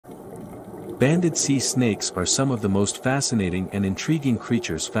Banded sea snakes are some of the most fascinating and intriguing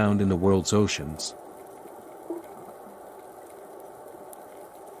creatures found in the world's oceans.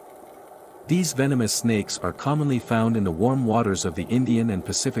 These venomous snakes are commonly found in the warm waters of the Indian and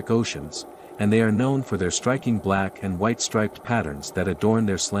Pacific Oceans, and they are known for their striking black and white striped patterns that adorn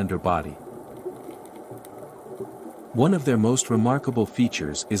their slender body. One of their most remarkable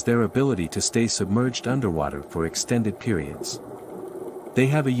features is their ability to stay submerged underwater for extended periods. They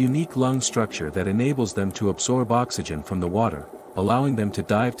have a unique lung structure that enables them to absorb oxygen from the water, allowing them to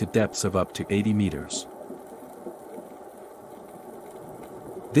dive to depths of up to 80 meters.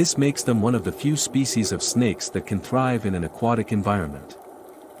 This makes them one of the few species of snakes that can thrive in an aquatic environment.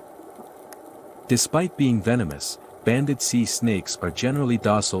 Despite being venomous, banded sea snakes are generally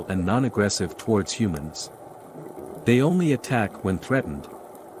docile and non-aggressive towards humans. They only attack when threatened.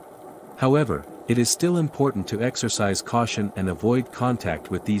 However, it is still important to exercise caution and avoid contact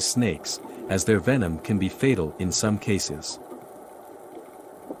with these snakes, as their venom can be fatal in some cases.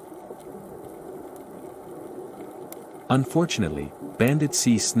 Unfortunately, banded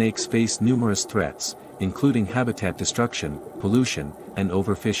sea snakes face numerous threats, including habitat destruction, pollution, and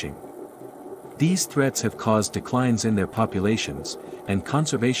overfishing. These threats have caused declines in their populations, and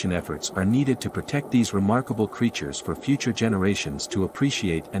conservation efforts are needed to protect these remarkable creatures for future generations to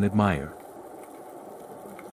appreciate and admire.